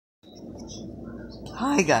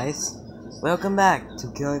Hi guys, welcome back to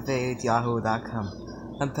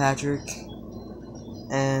KillingFate@yahoo.com. I'm Patrick,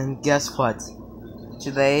 and guess what?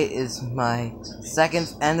 Today is my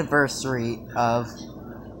 2nd anniversary of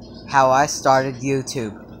how I started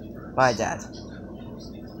YouTube. My dad.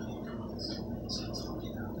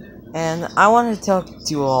 And I want to talk to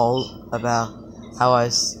you all about how I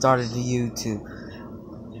started YouTube.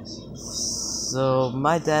 So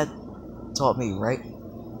my dad taught me, right?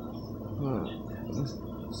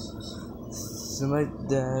 So my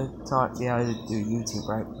dad taught me how to do YouTube,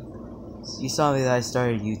 right? You saw me that I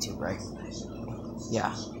started YouTube, right?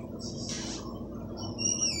 Yeah.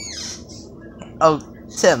 Oh,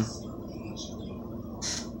 Tim.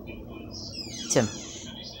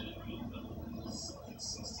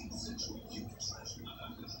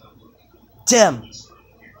 Tim!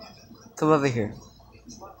 Come over here.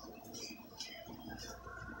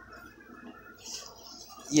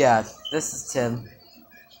 Yeah, this is Tim.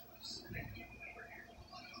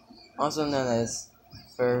 Also known as,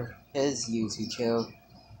 for his YouTube channel,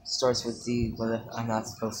 starts with D, but I'm not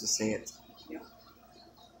supposed to say it.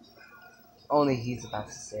 Only he's about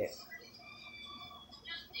to say it.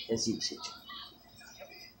 His YouTube channel.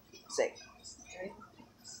 Say it.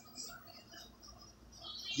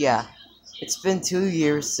 Yeah, it's been 2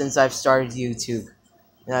 years since I've started YouTube,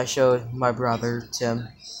 and I showed my brother, Tim.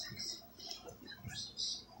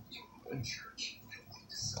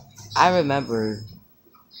 I remember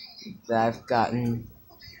that I've gotten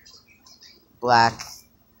black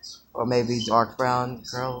or maybe dark brown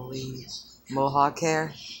curly mohawk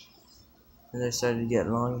hair, and I started to get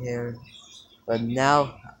long hair, but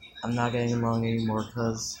now I'm not getting long anymore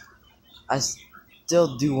because I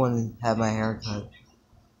still do want to have my hair cut,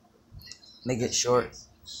 make it short.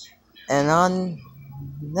 And on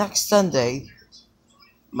next Sunday,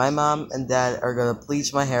 my mom and dad are gonna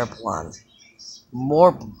bleach my hair blonde,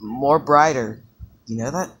 more brighter. You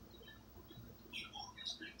know that?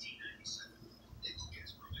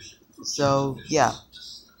 So yeah,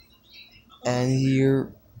 and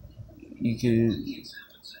here you could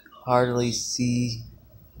hardly see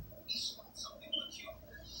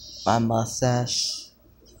my mustache.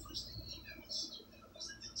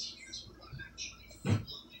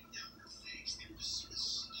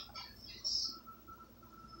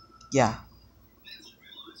 Yeah.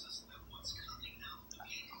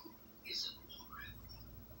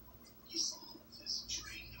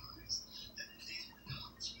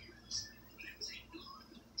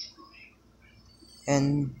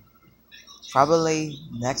 And probably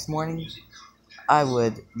next morning, I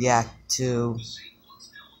would react to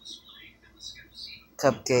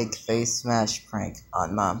Cupcake Face Smash Prank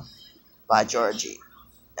on Mom by Georgie.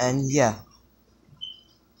 And yeah,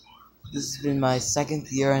 this has been my 2nd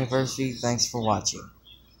year anniversary. Thanks for watching.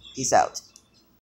 Peace out.